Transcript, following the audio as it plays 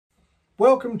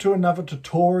Welcome to another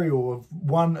tutorial of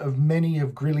one of many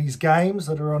of Gorillie's games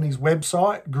that are on his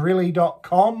website,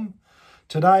 Gorillie.com.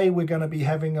 Today we're going to be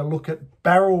having a look at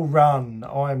Barrel Run.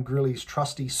 I am Gorillie's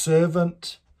trusty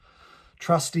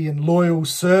and loyal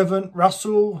servant,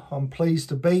 Russell. I'm pleased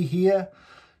to be here,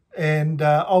 and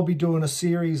I'll be doing a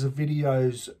series of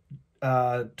videos,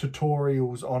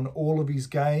 tutorials on all of his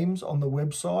games on the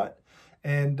website.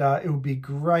 And it would be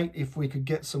great if we could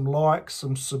get some likes,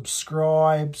 some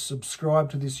subscribe to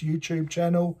this YouTube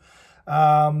channel,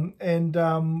 and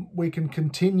we can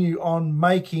continue on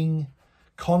making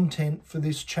content for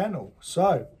this channel.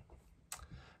 So,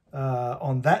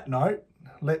 on that note,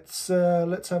 let's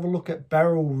have a look at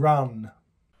Barrel Run.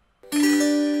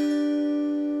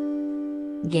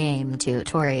 Game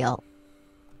tutorial.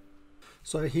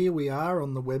 So here we are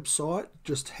on the website.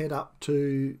 Just head up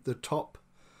to the top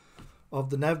of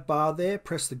the nav bar there,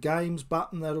 press the games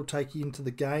button, that'll take you into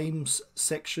the games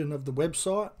section of the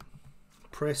website.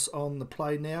 Press on the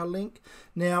play now link.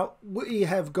 Now we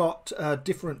have got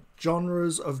different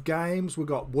genres of games. We've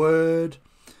got word,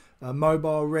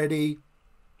 mobile ready,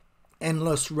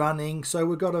 endless running. So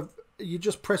we've got you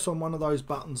just press on one of those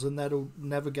buttons and that'll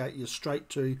navigate you straight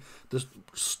to the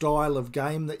style of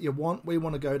game that you want. We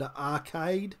want to go to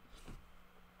arcade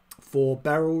for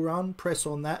Barrel Run. Press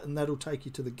on that and that'll take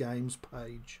you to the games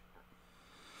page.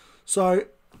 So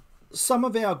some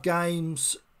of our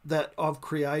games that I've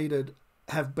created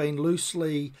have been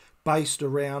loosely based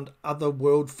around other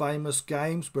world famous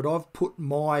games, but I've put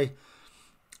my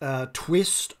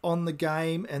twist on the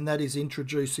game, and that is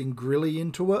introducing Gorillie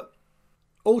into it.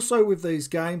 Also with these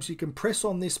games, you can press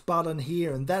on this button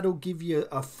here and that'll give you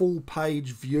a full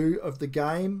page view of the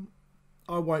game.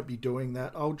 I won't be doing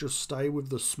that. I'll just stay with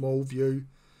the small view.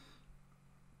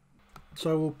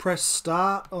 So we'll press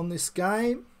start on this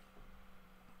game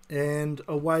and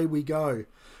away we go.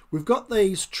 We've got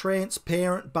these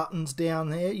transparent buttons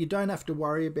down there. You don't have to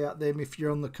worry about them if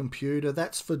you're on the computer.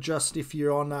 That's for just if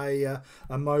you're on a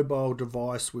mobile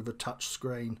device with a touch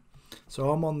screen.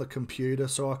 So I'm on the computer,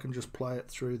 so I can just play it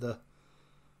through the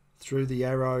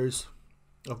arrows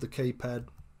of the keypad.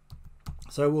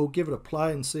 So we'll give it a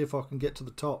play and see if I can get to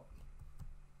the top.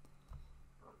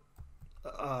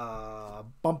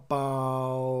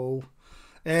 Bumpo.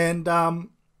 And that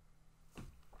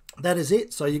is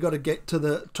it. So you got to get to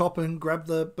the top and grab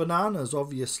the bananas,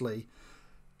 obviously.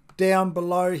 Down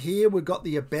below here, we've got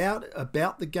the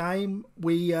about the game.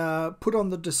 We put on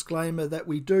the disclaimer that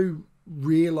we do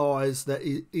realise that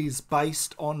it is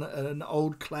based on an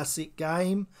old classic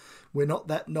game. We're not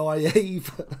that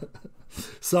naive.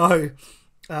 So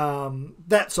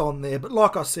that's on there, but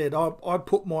like I said, I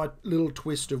put my little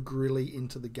twist of Gorillie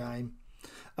into the game.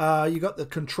 You got the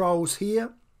controls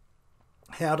here,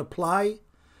 how to play,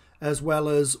 as well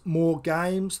as more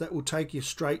games that will take you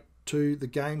straight to the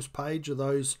games page of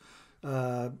those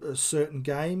certain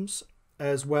games,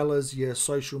 as well as your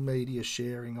social media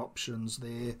sharing options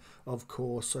there, of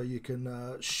course, so you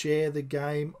can share the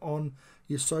game on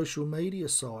your social media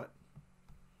site.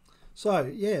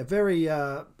 So yeah,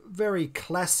 very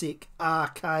classic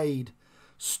arcade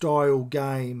style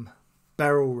game,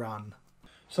 Barrel Run.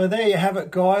 So there you have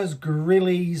it, guys.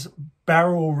 Gorillie's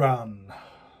Barrel Run,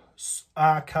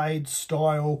 arcade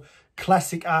style,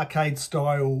 classic arcade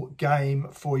style game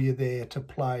for you there to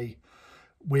play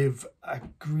with a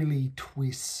Gorillie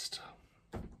twist,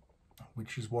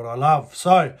 which is what I love.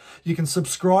 So you can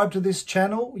subscribe to this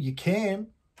channel. You can,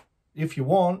 if you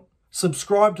want.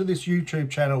 Subscribe to this YouTube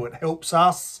channel. It helps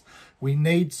us. We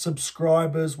need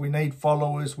subscribers. We need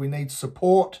followers. We need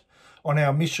support on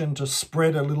our mission to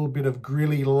spread a little bit of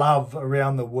Gorillie love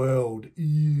around the world.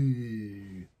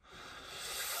 Ew.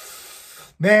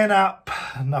 Man up.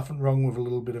 Nothing wrong with a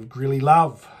little bit of Gorillie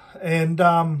love. And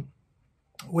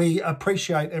we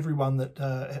appreciate everyone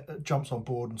that jumps on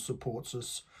board and supports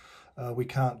us. We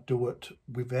can't do it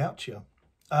without you.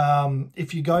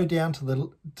 If you go down to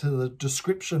the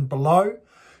description below,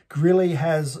 Gorillie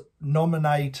has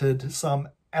nominated some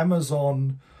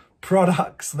Amazon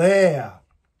products there.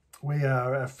 We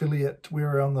are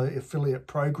we're on the affiliate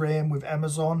program with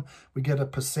Amazon. We get a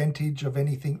percentage of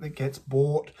anything that gets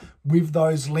bought with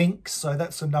those links. So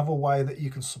that's another way that you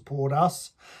can support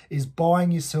us, is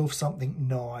buying yourself something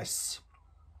nice,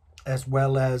 as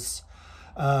well as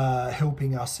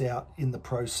helping us out in the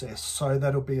process. So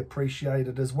that'll be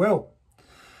appreciated as well.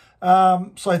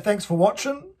 So thanks for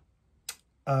watching.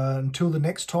 Until the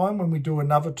next time when we do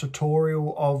another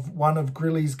tutorial of one of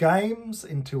Gorillie's games.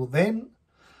 Until then,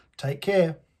 take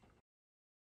care.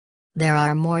 There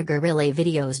are more Gorillie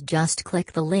videos. Just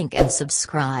click the link and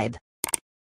subscribe.